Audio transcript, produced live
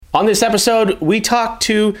On this episode, we talk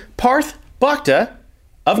to Parth Bhakta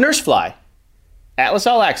of NurseFly. Atlas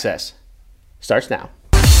All Access starts now.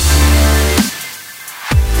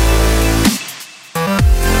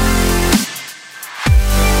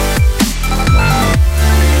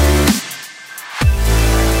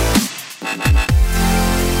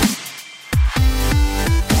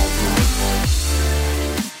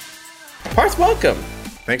 Parth, welcome.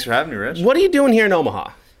 Thanks for having me, Rich. What are you doing here in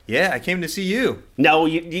Omaha? Yeah, I came to see you. No,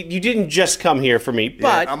 you didn't just come here for me,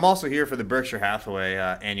 but... Yeah, I'm also here for the Berkshire Hathaway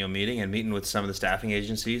annual meeting and meeting with some of the staffing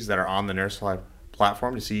agencies that are on the NurseFly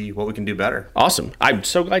platform to see what we can do better. Awesome. I'm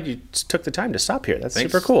so glad you took the time to stop here. That's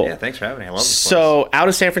super cool. Yeah, thanks for having me. I love this place. So, out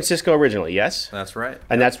of San Francisco originally, yes? That's right.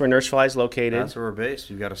 And that's where NurseFly is located? That's where we're based.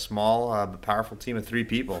 We've got a small but powerful team of 3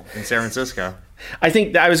 people in San Francisco. I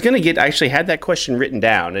think I was going to I actually had that question written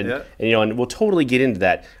down, and we'll totally get into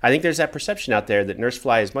that. I think there's that perception out there that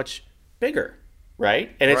NurseFly is much bigger,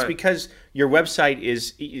 right? And it's because your website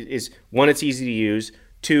is one, it's easy to use.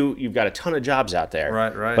 2, you've got a ton of jobs out there.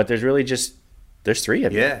 Right. But there's really there's 3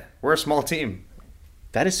 of you. Yeah, we're a small team.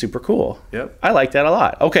 That is super cool. Yep. I like that a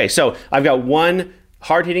lot. Okay, so I've got one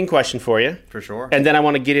hard-hitting question for you. For sure. And then I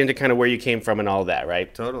want to get into kind of where you came from and all of that,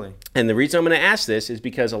 right? Totally. And the reason I'm going to ask this is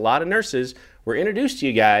because a lot of nurses were introduced to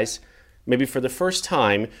you guys maybe for the first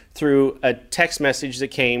time through a text message that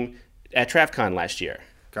came at TravCon last year,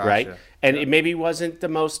 right? And it maybe wasn't the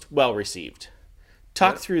most well-received.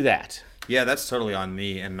 Talk through that. Yeah, that's totally on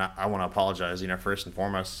me, and I want to apologize, first and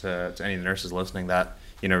foremost to any of the nurses listening that,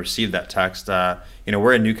 received that text.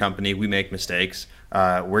 We're a new company. We make mistakes.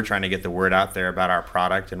 We're trying to get the word out there about our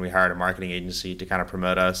product, and we hired a marketing agency to kind of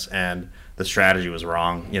promote us, and the strategy was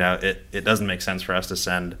wrong. It doesn't make sense for us to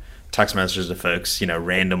send text messages to folks,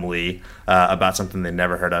 randomly about something they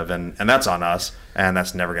never heard of, and that's on us, and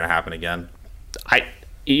that's never going to happen again.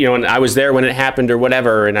 And I was there when it happened or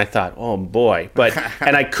whatever, and I thought, oh boy,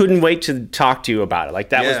 and I couldn't wait to talk to you about it. Like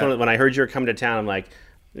that was when I heard you were coming to town. I'm like,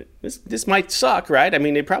 this might suck, right? I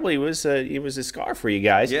mean, it probably was a scar for you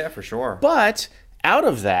guys. Yeah, for sure. But out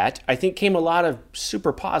of that, I think came a lot of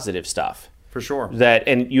super positive stuff. For sure.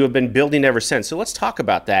 And you have been building ever since. So let's talk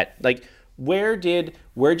about that. Like, where'd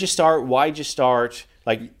you start? Why'd you start?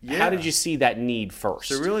 How did you see that need first?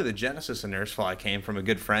 So really, the genesis of NurseFly came from a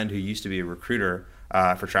good friend who used to be a recruiter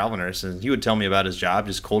for travel nurses. He would tell me about his job,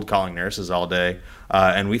 just cold calling nurses all day.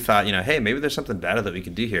 And we thought, hey, maybe there's something better that we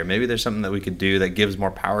could do here. Maybe there's something that we could do that gives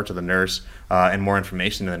more power to the nurse and more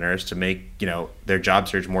information to the nurse to make, their job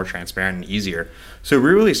search more transparent and easier. So we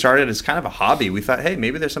really started as kind of a hobby. We thought, hey,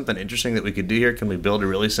 maybe there's something interesting that we could do here. Can we build a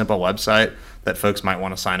really simple website that folks might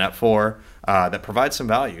want to sign up for that provides some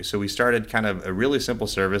value? So we started kind of a really simple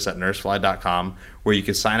service at nursefly.com where you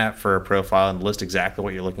could sign up for a profile and list exactly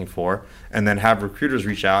what you're looking for, and then have recruiters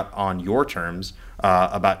reach out on your terms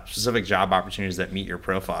about specific job opportunities that meet your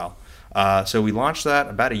profile. So we launched that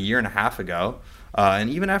about 1.5 years ago. And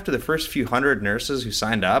even after the first few hundred nurses who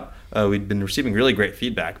signed up, we'd been receiving really great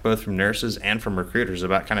feedback, both from nurses and from recruiters,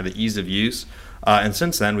 about kind of the ease of use. And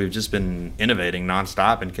since then, we've just been innovating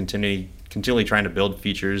nonstop and continually trying to build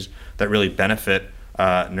features that really benefit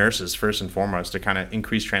nurses first and foremost, to kind of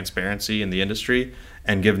increase transparency in the industry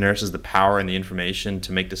and give nurses the power and the information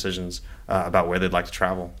to make decisions about where they'd like to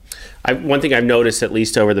travel. One thing I've noticed, at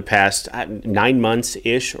least over the past 9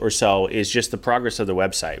 months-ish or so, is just the progress of the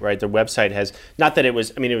website, right? The website has, not that it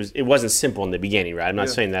wasn't simple in the beginning, right? I'm not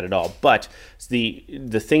saying that at all, but the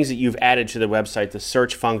things that you've added to the website, the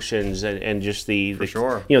search functions and just the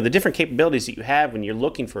different capabilities that you have when you're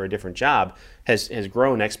looking for a different job has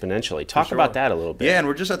grown exponentially. Talk about that a little bit. Yeah, and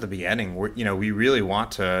we're just at the beginning. We really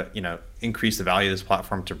want to, increase the value of this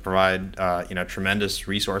platform to provide, tremendous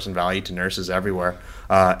resource and value to nurses everywhere.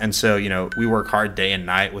 And so, we work hard day and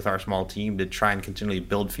night with our small team to try and continually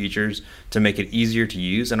build features to make it easier to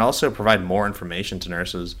use and also provide more information to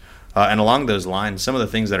nurses. And along those lines, some of the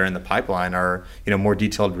things that are in the pipeline are, more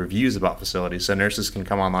detailed reviews about facilities, so nurses can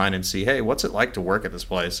come online and see, hey, what's it like to work at this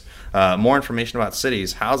place? More information about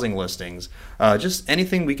cities, housing listings, just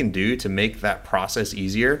anything we can do to make that process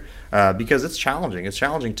easier, because it's challenging. It's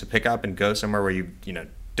challenging to pick up and go somewhere where you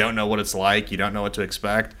don't know what it's like, you don't know what to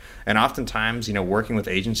expect, and oftentimes, working with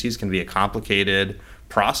agencies can be a complicated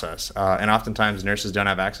process, and oftentimes nurses don't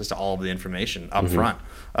have access to all of the information up front.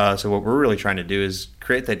 So what we're really trying to do is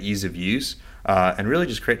create that ease of use and really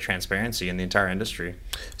just create transparency in the entire industry.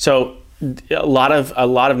 So a lot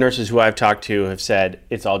of nurses who I've talked to have said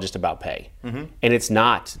it's all just about pay, and it's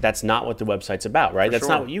not. That's not what the website's about, right? That's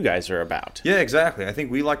not what you guys are about. Yeah, exactly. I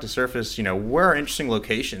think we like to surface, where are interesting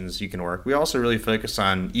locations you can work. We also really focus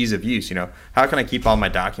on ease of use. How can I keep all my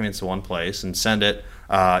documents in one place and send it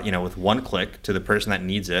with one click to the person that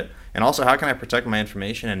needs it? And also, how can I protect my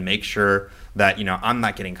information and make sure that, I'm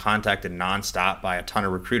not getting contacted nonstop by a ton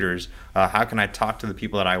of recruiters? How can I talk to the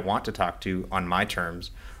people that I want to talk to on my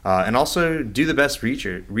terms? And also do the best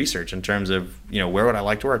research in terms of, where would I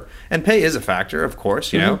like to work? And pay is a factor, of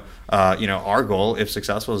course. Our goal, if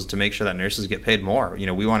successful, is to make sure that nurses get paid more.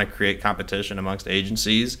 We want to create competition amongst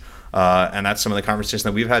agencies. And that's some of the conversation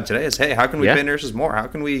that we've had today is, hey, how can we pay nurses more? How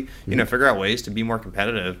can we, figure out ways to be more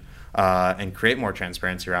competitive and create more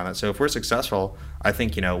transparency around that? So if we're successful, I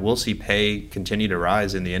think, we'll see pay continue to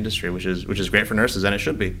rise in the industry, which is great for nurses, and it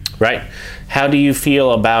should be. Right. How do you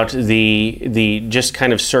feel about the just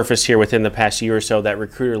kind of surface here within the past year or so, that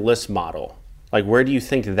recruiter list model? Like, where do you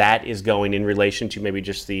think that is going in relation to maybe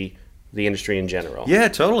just the industry in general? Yeah,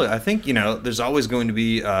 totally. I think, there's always going to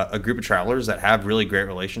be a group of travelers that have really great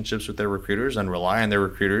relationships with their recruiters and rely on their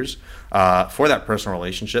recruiters for that personal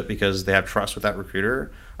relationship because they have trust with that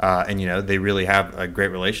recruiter. And they really have a great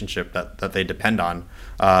relationship that they depend on.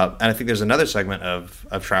 And I think there's another segment of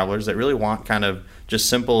travelers that really want kind of just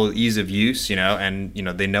simple ease of use, and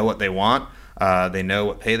they know what they want. They know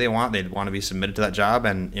what pay they want. They want to be submitted to that job,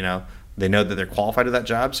 and they know that they're qualified to that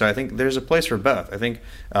job. So I think there's a place for both. I think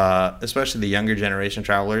especially the younger generation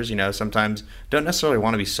travelers, sometimes don't necessarily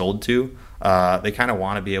want to be sold to. They kind of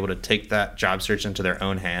want to be able to take that job search into their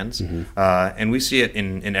own hands. And we see it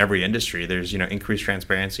in every industry. There's increased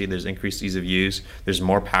transparency, there's increased ease of use, there's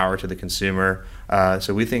more power to the consumer.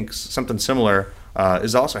 So we think something similar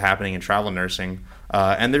is also happening in travel nursing.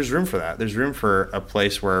 And there's room for that. There's room for a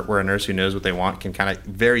place where a nurse who knows what they want can kind of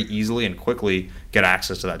very easily and quickly get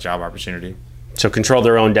access to that job opportunity. So control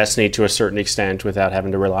their own destiny to a certain extent without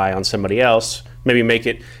having to rely on somebody else. Maybe make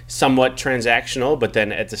it somewhat transactional, but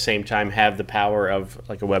then at the same time have the power of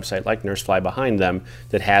like a website like NurseFly behind them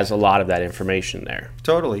that has a lot of that information there.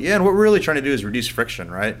 Totally. Yeah, and what we're really trying to do is reduce friction,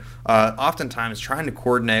 right? Oftentimes trying to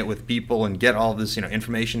coordinate with people and get all this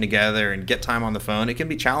information together and get time on the phone, it can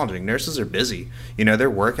be challenging. Nurses are busy. They're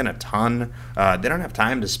working a ton. They don't have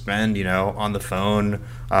time to spend, on the phone,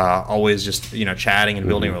 always just, chatting and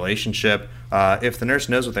building a relationship. If the nurse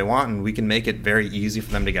knows what they want and we can make it very easy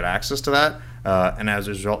for them to get access to that, and as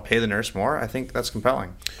a result pay the nurse more, I think that's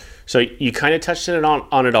compelling. So you kind of touched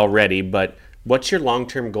on it already, but what's your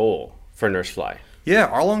long-term goal for NurseFly? Yeah,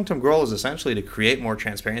 our long-term goal is essentially to create more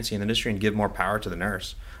transparency in the industry and give more power to the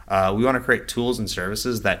nurse. We want to create tools and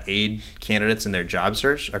services that aid candidates in their job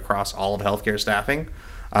search across all of healthcare staffing.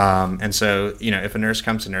 And so, if a nurse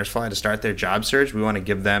comes to NurseFly to start their job search, we want to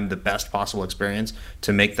give them the best possible experience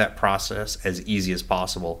to make that process as easy as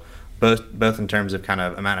possible, both in terms of kind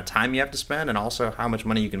of amount of time you have to spend and also how much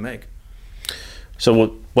money you can make.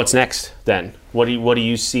 So what's next then? What do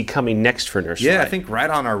you see coming next for NurseFly? Yeah, I think right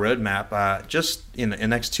on our roadmap, just in the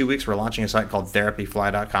next 2 weeks, we're launching a site called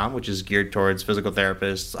therapyfly.com, which is geared towards physical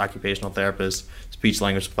therapists, occupational therapists, speech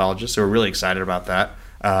language pathologists. So we're really excited about that.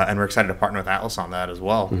 And we're excited to partner with Atlas on that as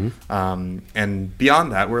well. And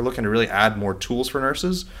beyond that, we're looking to really add more tools for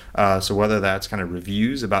nurses. So whether that's kind of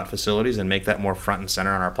reviews about facilities and make that more front and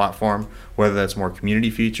center on our platform, whether that's more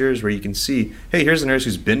community features where you can see, hey, here's a nurse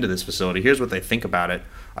who's been to this facility. Here's what they think about it.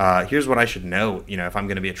 Here's what I should know, if I'm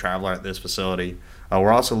going to be a traveler at this facility.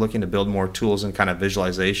 We're also looking to build more tools and kind of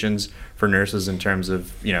visualizations for nurses in terms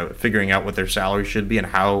of, figuring out what their salary should be and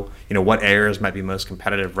how, what areas might be most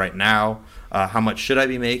competitive right now. How much should I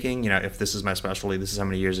be making? If this is my specialty, this is how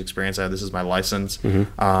many years experience I have, this is my license.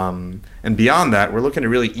 And beyond that, we're looking to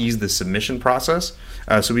really ease the submission process.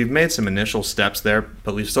 So we've made some initial steps there,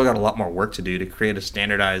 but we've still got a lot more work to do to create a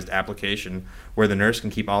standardized application where the nurse can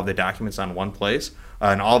keep all of their documents on one place,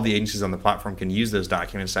 and all of the agencies on the platform can use those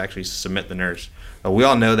documents to actually submit the nurse. We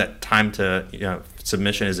all know that time to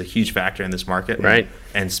submission is a huge factor in this market, right?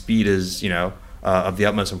 And speed is of the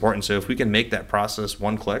utmost importance. So if we can make that process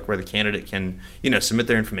one click where the candidate can submit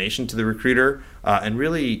their information to the recruiter and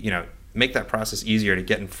really make that process easier to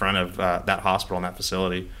get in front of that hospital and that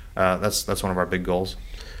facility, that's one of our big goals.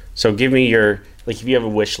 So give me your, if you have a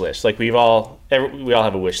wish list, we all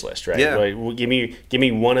have a wish list, right? Yeah. Well, give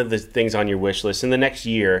me one of the things on your wish list in the next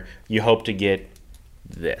year you hope to get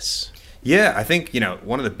this. Yeah, I think,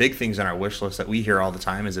 one of the big things on our wish list that we hear all the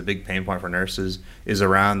time is a big pain point for nurses is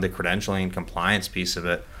around the credentialing and compliance piece of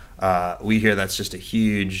it. We hear that's just a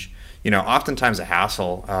huge, oftentimes a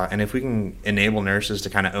hassle. And if we can enable nurses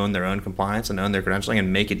to kind of own their own compliance and own their credentialing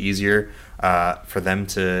and make it easier for them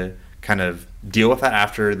to kind of deal with that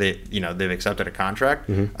after they've accepted a contract,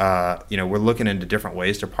 we're looking into different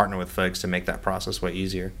ways to partner with folks to make that process way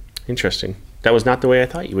easier. Interesting. That was not the way I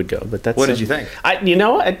thought you would go, but that's. What did you think? I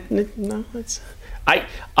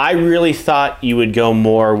really thought you would go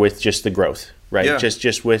more with just the growth right? Yeah.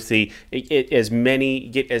 Just with get as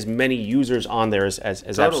many users on there as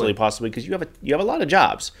absolutely possible, because you have a lot of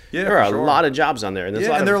jobs. Yeah, there are for a sure. lot of jobs on there, and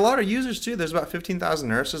there are a lot of users too. There's about 15,000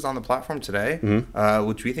 nurses on the platform today,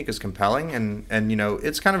 which we think is compelling, and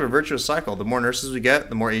it's kind of a virtuous cycle. The more nurses we get,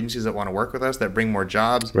 the more agencies that want to work with us, that bring more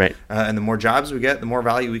jobs, right? And the more jobs we get, the more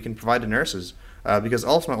value we can provide to nurses. Because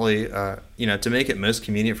ultimately, to make it most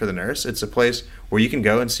convenient for the nurse, it's a place where you can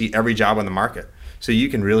go and see every job on the market. So you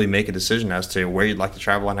can really make a decision as to where you'd like to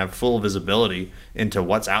travel and have full visibility into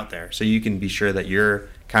what's out there. So you can be sure that you're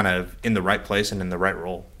kind of in the right place and in the right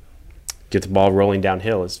role. Get the ball rolling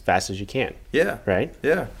downhill as fast as you can. Yeah. Right?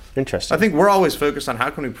 Yeah. Interesting. I think we're always focused on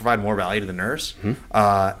how can we provide more value to the nurse.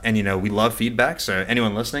 And we love feedback. So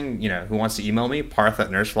anyone listening, who wants to email me,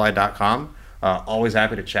 parth@nursefly.com. Always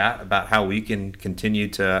happy to chat about how we can continue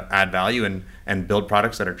to add value and build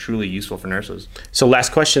products that are truly useful for nurses. So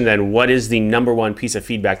last question then, what is the number one piece of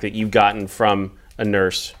feedback that you've gotten from a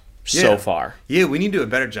nurse so far? Yeah, we need to do a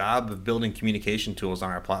better job of building communication tools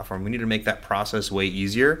on our platform. We need to make that process way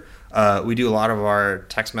easier. We do a lot of our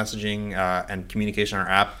text messaging and communication on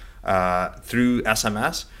our app through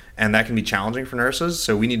SMS, and that can be challenging for nurses.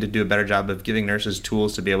 So we need to do a better job of giving nurses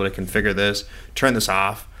tools to be able to configure this, turn this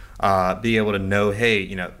off, be able to know, hey,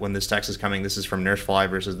 when this text is coming, this is from NurseFly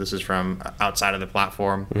versus this is from outside of the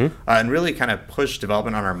platform, and really kind of push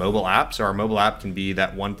development on our mobile app. So our mobile app can be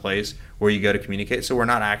that one place where you go to communicate. So we're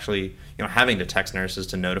not actually, having to text nurses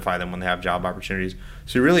to notify them when they have job opportunities.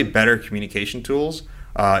 So really better communication tools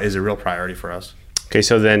is a real priority for us. Okay,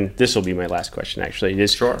 so then this will be my last question, actually.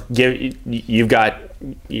 Sure. You've got,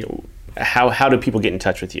 how do people get in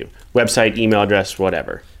touch with you? Website, email address,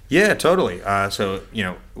 whatever. Yeah, totally. So,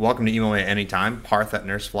 welcome to email me at any time,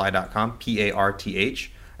 parth@nursefly.com,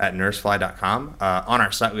 PARTH@nursefly.com. On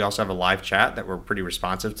our site, we also have a live chat that we're pretty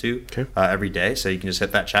responsive to every day. So you can just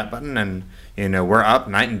hit that chat button and, we're up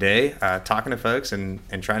night and day talking to folks and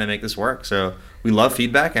trying to make this work. So we love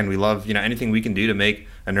feedback, and we love, anything we can do to make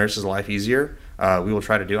a nurse's life easier, we will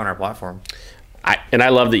try to do on our platform. I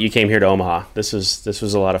love that you came here to Omaha. This was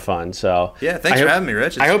a lot of fun. So yeah, thanks for having me,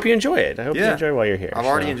 Rich. I hope you enjoy it. I hope you enjoy while you're here. I've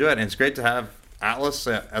already enjoyed it, and it's great to have Atlas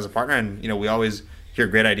as a partner. And we always hear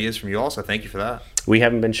great ideas from you all. So thank you for that. We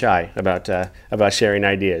haven't been shy about sharing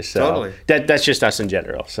ideas. So totally. That's just us in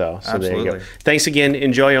general. So Absolutely. There you go. Thanks again.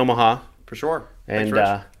 Enjoy Omaha. For sure. And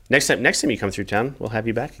next time you come through town, we'll have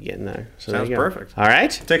you back again. So sounds perfect. All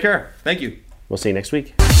right. Take care. Thank you. We'll see you next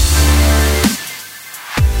week.